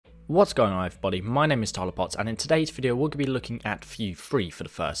What's going on, everybody? My name is Tyler Potts, and in today's video we're going to be looking at Vue Free for the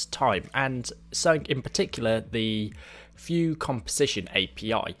first time, and so in particular the Vue Composition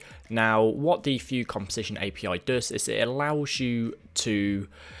API. Now, what the Vue Composition API does is it allows you to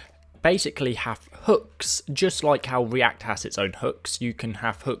basically have hooks, just like how React has its own hooks. You can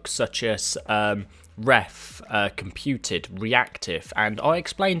have hooks such as Ref, computed, reactive, and I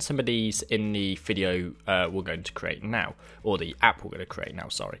explained some of these in the video we're going to create now, or the app we're going to create now,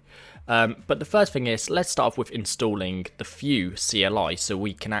 sorry. But the first thing is, let's start off with installing the Vue CLI so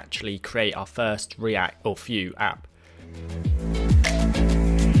we can actually create our first React or Vue app.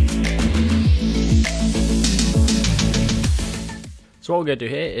 So what we're going to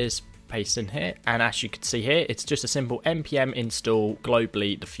do here is paste in here, and as you can see here, it's just a simple npm install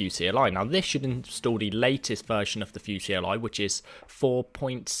globally the Vue CLI. Now this should install the latest version of the Vue CLI, which is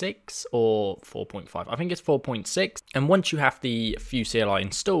 4.6 or 4.5. I think it's 4.6. And once you have the Vue CLI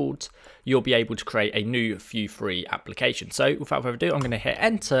installed, you'll be able to create a new Vue Free application. So without further ado, I'm going to hit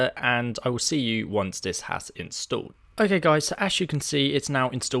enter, and I will see you once this has installed. Okay guys, so as you can see, it's now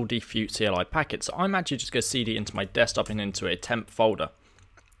installed the Vue CLI packet. So I'm actually just going to cd into my desktop and into a temp folder.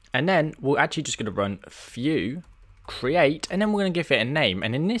 And then we're actually just going to run Vue create, and then we're going to give it a name.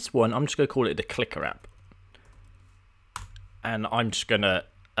 And in this one, I'm just going to call it the clicker app. And I'm just going to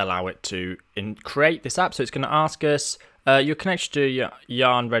allow it to create this app. So it's going to ask us, your connection to your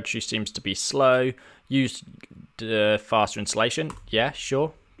Yarn registry seems to be slow. Use the faster installation. Yeah,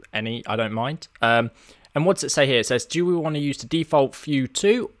 sure. I don't mind. And what does it say here? It says, do we want to use the default Vue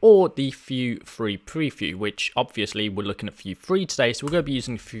 2 or the Vue Free preview? Which obviously we're looking at Vue Free today, so we're going to be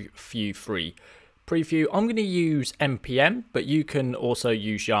using Vue Free preview. I'm going to use npm, but you can also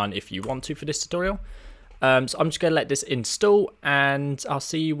use Yarn if you want to for this tutorial. So I'm just going to let this install, and I'll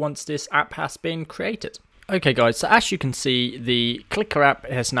see you once this app has been created. Okay guys, so as you can see, the clicker app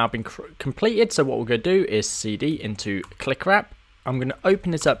has now been completed. So what we're going to do is cd into clicker app. I'm going to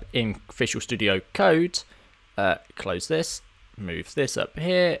open this up in Visual Studio Code, close this, move this up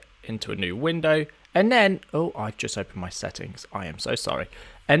here into a new window, and then, oh, I just opened my settings, I am so sorry.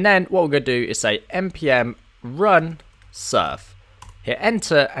 And then what we're going to do is say npm run serve. Hit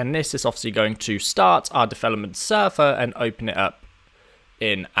enter, and this is obviously going to start our development server and open it up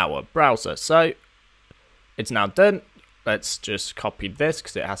in our browser. So it's now done. Let's just copy this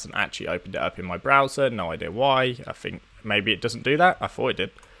because it hasn't actually opened it up in my browser. No idea why. I think maybe it doesn't do that. I thought it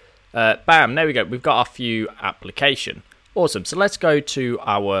did. Bam, there we go. We've got our Vue application. Awesome. So let's go to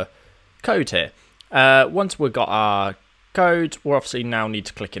our code here. Once we've got our code, we obviously now need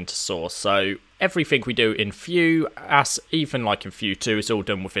to click into source. So everything we do in Vue, even like in Vue 2, is all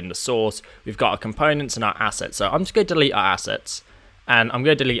done within the source. We've got our components and our assets. So I'm just going to delete our assets, and I'm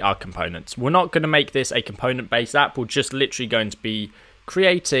going to delete our components. We're not going to make this a component-based app. We're just literally going to be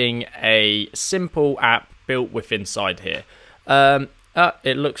creating a simple app built within inside here.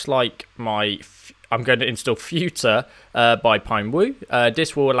 It looks like I'm going to install Future by PineWoo.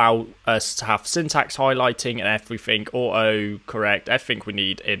 This will allow us to have syntax highlighting and everything, auto-correct, everything we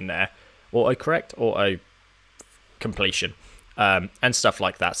need in there. Auto-correct, auto-completion, and stuff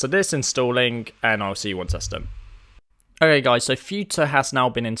like that. So this installing, and I'll see you once that's done. Okay guys, so Future has now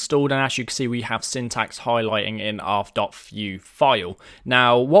been installed, and as you can see, we have syntax highlighting in our .vue file.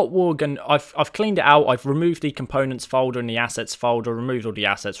 Now, what we're going to, I've cleaned it out. I've removed the components folder and the assets folder, removed all the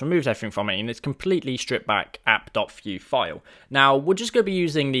assets, removed everything from it, and it's completely stripped back app.vue file. Now, we're just going to be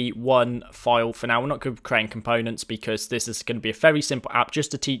using the one file for now. We're not going to be creating components because this is going to be a very simple app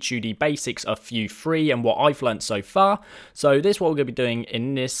just to teach you the basics of Vue Free and what I've learned so far. So this is what we're going to be doing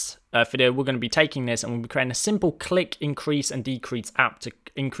in this video. We're going to be taking this and we'll be creating a simple click, increase and decrease app to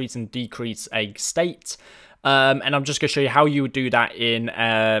increase and decrease a state. And I'm just going to show you how you would do that in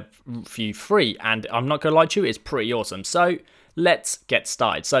Vue Free. And I'm not going to lie to you, it's pretty awesome. So let's get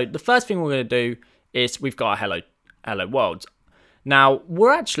started. So the first thing we're going to do is we've got our hello world. Now,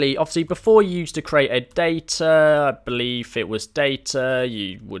 we're actually, obviously, before you used to create a data, I believe it was data,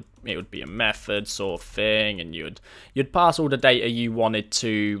 it would be a method sort of thing, and you'd pass all the data you wanted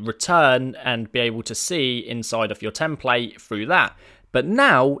to return and be able to see inside of your template through that. But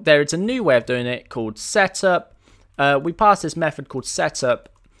now, there is a new way of doing it called setup. We pass this method called setup,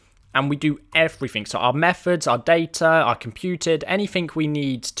 and we do everything. So our methods, our data, our computed, anything we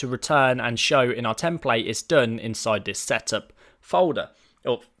need to return and show in our template is done inside this setup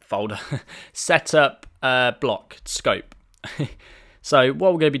setup block scope. So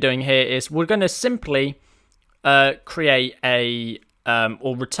what we're going to be doing here is we're going to simply create a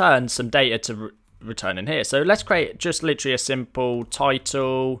or return some data to return in here. So let's create just literally a simple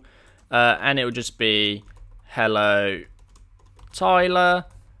title, and it will just be hello Tyler,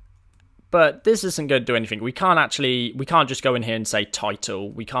 but this isn't going to do anything. We can't just go in here and say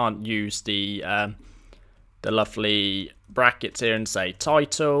title. We can't use the lovely brackets here and say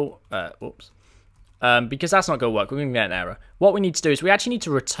title. Because that's not going to work. We're going to get an error. What we need to do is we actually need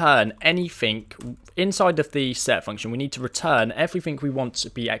to return anything inside of the set function. We need to return everything we want to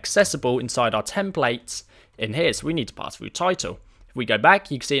be accessible inside our templates in here. So we need to pass through title. If we go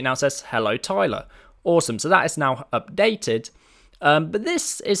back, you can see it now says hello Tyler. Awesome. So that is now updated. But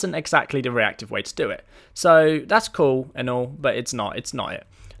this isn't exactly the reactive way to do it. So that's cool and all, but it's not it.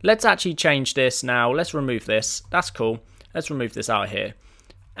 Let's actually change this now. Let's remove this. That's cool. Let's remove this out of here.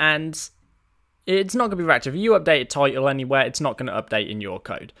 And it's not going to be reactive. If you update a title anywhere, it's not going to update in your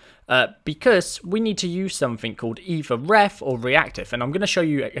code. Because we need to use something called either Ref or Reactive. And I'm going to show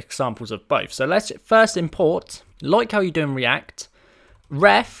you examples of both. So let's first import, like how you do in React,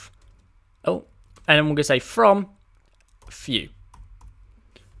 Ref, and then we're going to say from Vue.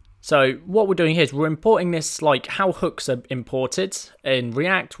 So what we're doing here is we're importing this like how hooks are imported. In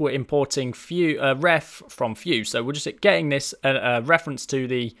React, we're importing Ref from Vue. So we're just getting this reference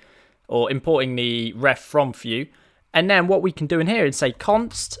to or importing the ref from Vue. And then what we can do in here is say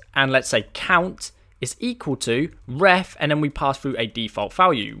const, and let's say count is equal to ref, and then we pass through a default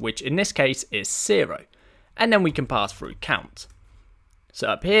value, which in this case is 0. And then we can pass through count. So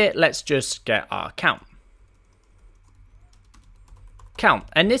up here, let's just get our count.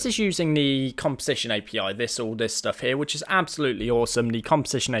 And this is using the composition API, all this stuff here, which is absolutely awesome. The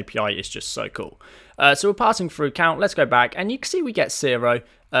composition API is just so cool. So we're passing through count. Let's go back, and you can see we get 0.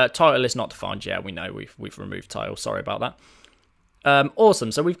 Title is not defined. Yeah, we know we've removed title. Sorry about that.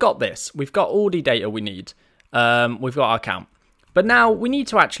 Awesome. So we've got this. We've got all the data we need. We've got our count. But now we need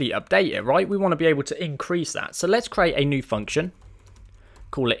to actually update it, right? We want to be able to increase that. So let's create a new function.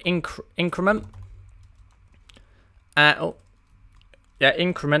 Call it increment.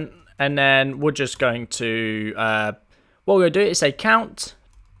 Increment, and then we're just going to what we're going to do is say count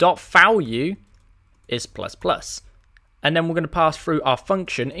dot value is ++, and then we're going to pass through our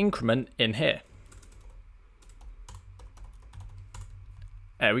function increment in here.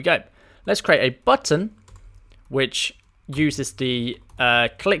 There we go. Let's create a button which uses the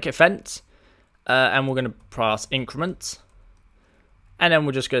click event, and we're going to pass increment, and then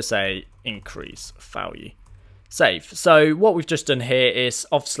we're just going to say increase value. Save. So what we've just done here is,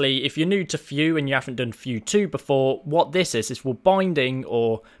 obviously, if you're new to Vue and you haven't done Vue 2 before, what this is we're binding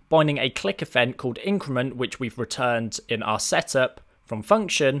a click event called increment, which we've returned in our setup from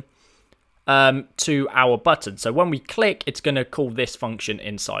function, to our button. So when we click, it's going to call this function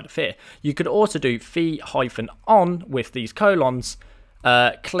inside of here. You could also do v-on with these colons,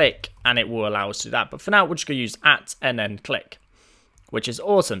 click, and it will allow us to do that. But for now, we're just going to use @ and then click, which is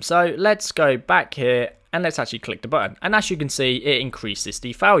awesome. So let's go back here and let's actually click the button. And as you can see, it increases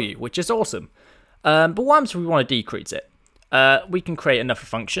the value, which is awesome. But what happens if we want to decrease it? We can create another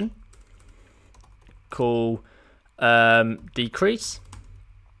function. Call decrease.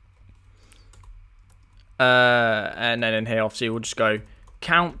 And then in here, obviously, we'll just go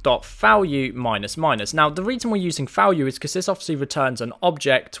count.value -. Now, the reason we're using value is because this obviously returns an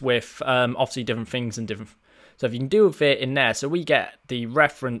object with obviously different things and different. So if you can do with it in there, so we get the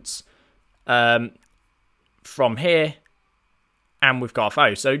reference from here, and we've got our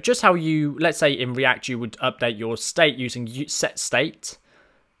value. So just how let's say in React, you would update your state using set state.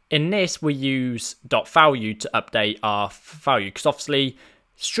 In this, we use .value to update our value, because obviously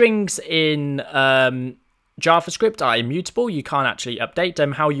strings in JavaScript are immutable. You can't actually update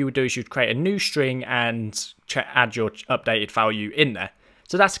them. How you would do is you'd create a new string and add your updated value in there.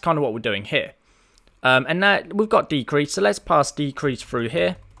 So that's kind of what we're doing here. And now we've got decrease, so let's pass decrease through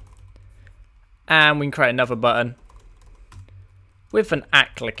here. And we can create another button with an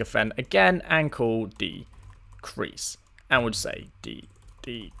 @click event again and call decrease. And we'll say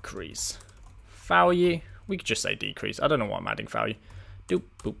decrease value. We could just say decrease. I don't know why I'm adding value. Doop,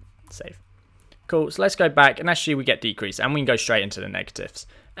 boop, save. Cool, so let's go back, and actually we get decrease, and we can go straight into the negatives,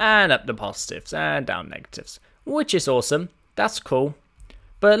 and up the positives, and down negatives, which is awesome. That's cool.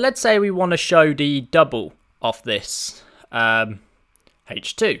 But let's say we want to show the double of this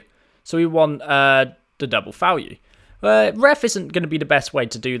H2. So we want the double value. Ref isn't going to be the best way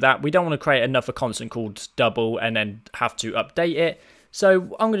to do that. We don't want to create another constant called double and then have to update it. So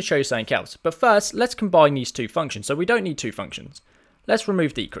I'm going to show you something else. But first, let's combine these two functions. So we don't need two functions. Let's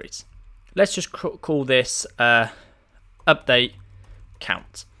remove decrease. Let's just call this update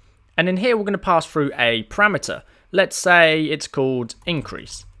count. And in here, we're going to pass through a parameter. Let's say it's called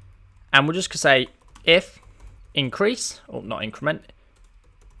increase. And we're just going to say if increase, or not increment,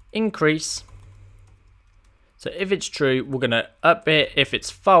 increase. So if it's true, we're going to up it. If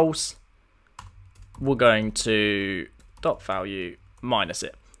it's false, we're going to dot value minus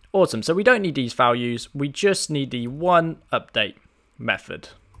it. Awesome. So we don't need these values. We just need the one update method.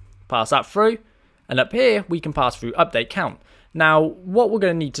 Pass that through. And up here, we can pass through update count. Now, what we're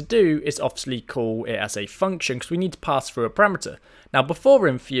going to need to do is obviously call it as a function because we need to pass through a parameter. Now, before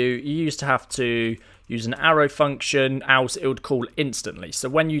in Vue, you used to have to use an arrow function, else it would call instantly. So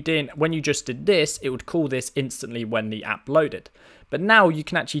when you just did this, it would call this instantly when the app loaded. But now you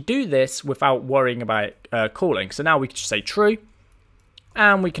can actually do this without worrying about calling. So now we can just say true,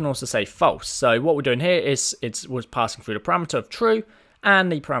 and we can also say false. So what we're doing here is we're passing through the parameter of true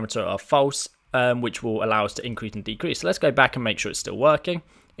and the parameter of false, which will allow us to increase and decrease. So let's go back and make sure it's still working.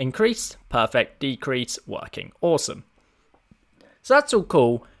 Increase, perfect, decrease, working, awesome. So that's all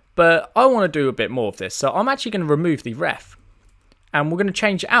cool, but I want to do a bit more of this. So I'm actually going to remove the ref, and we're going to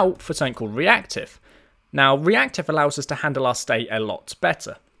change it out for something called reactive. Now, reactive allows us to handle our state a lot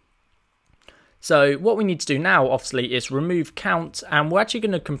better. So what we need to do now, obviously, is remove count, and we're actually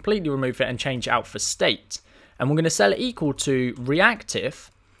going to completely remove it and change it out for state. And we're going to set it equal to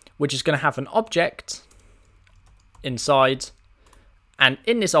reactive, which is going to have an object inside. And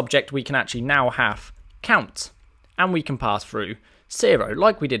in this object, we can actually now have count, and we can pass through 0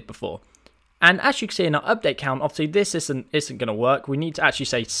 like we did before. And as you can see in our update count, obviously this isn't going to work. We need to actually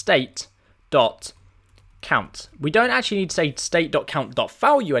say state dot count. We don't actually need to say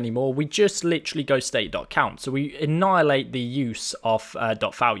state.count.value anymore. We just literally go state.count. So we annihilate the use of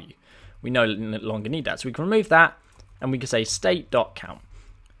 .value. We no longer need that. So we can remove that, and we can say state.count.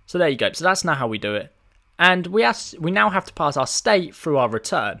 So there you go. So that's now how we do it. And we now have to pass our state through our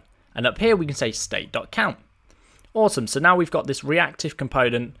return. And up here we can say state.count. Awesome. So now we've got this reactive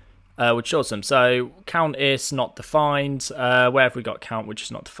component, which is awesome. So count is not defined. Where have we got count, which is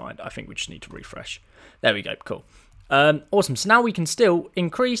not defined? I think we just need to refresh. There we go. Cool. Awesome. So now we can still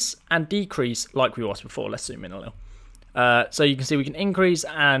increase and decrease like we was before. Let's zoom in a little. So you can see we can increase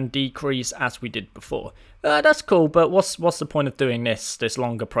and decrease as we did before. That's cool, but what's the point of doing this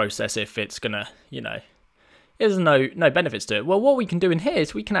longer process if it's gonna, there's no benefits to it? Well, what we can do in here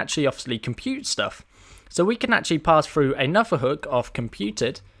is we can actually obviously compute stuff. So we can actually pass through another hook of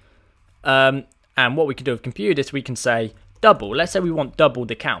computed, and what we can do with computed is we can say double. Let's say we want double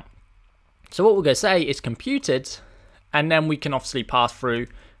the count. So what we're going to say is computed, and then we can obviously pass through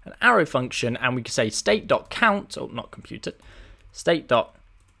an arrow function, and we can say state.count, or not computed, state.count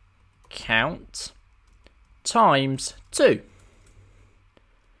times 2.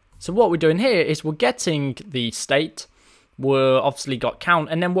 So what we're doing here is we're getting the state, we're obviously got count,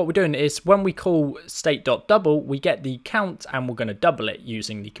 and then what we're doing is when we call state.double, we get the count, and we're going to double it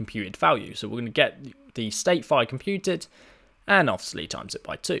using the computed value. So we're going to get the state file computed, and obviously times it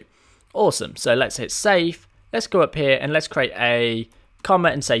by 2. Awesome. So let's hit save. Let's go up here and let's create a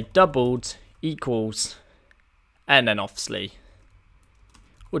comment and say doubled equals, and then obviously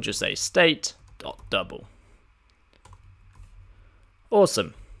we'll just say state.double.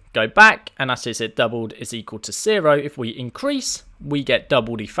 Awesome. Go back, and as I said, doubled is equal to 0. If we increase, we get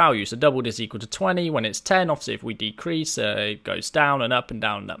double the value. So doubled is equal to 20 when it's 10. Obviously, if we decrease, it goes down and up and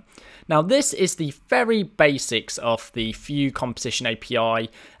down and up. Now, this is the very basics of the Vue Composition API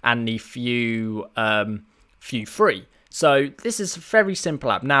and the Vue free. So this is a very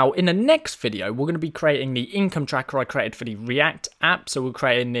simple app. Now, in the next video, we're going to be creating the income tracker I created for the React app. So we'll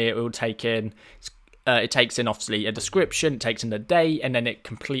create in there, it will take in... it takes in obviously a description, it takes in the day, and then it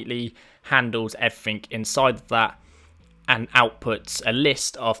completely handles everything inside of that and outputs a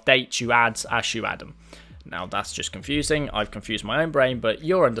list of dates you add as you add them. Now that's just confusing. I've confused my own brain, but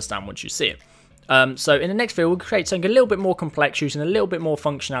you'll understand once you see it. So in the next video, we'll create something a little bit more complex, using a little bit more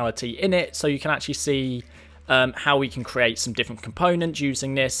functionality in it, so you can actually see how we can create some different components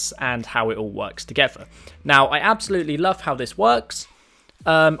using this and how it all works together. Now, I absolutely love how this works.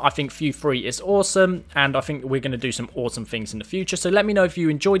 I think Vue free is awesome, and I think we're going to do some awesome things in the future. So let me know if you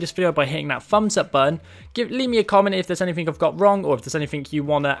enjoyed this video by hitting that thumbs up button. Leave me a comment if there's anything I've got wrong, or if there's anything you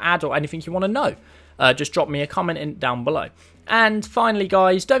want to add or anything you want to know. Just drop me a comment down below. And finally,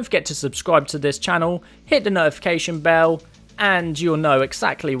 guys, don't forget to subscribe to this channel, hit the notification bell, and you'll know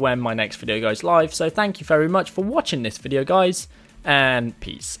exactly when my next video goes live. So thank you very much for watching this video, guys, and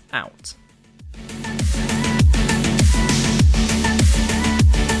peace out.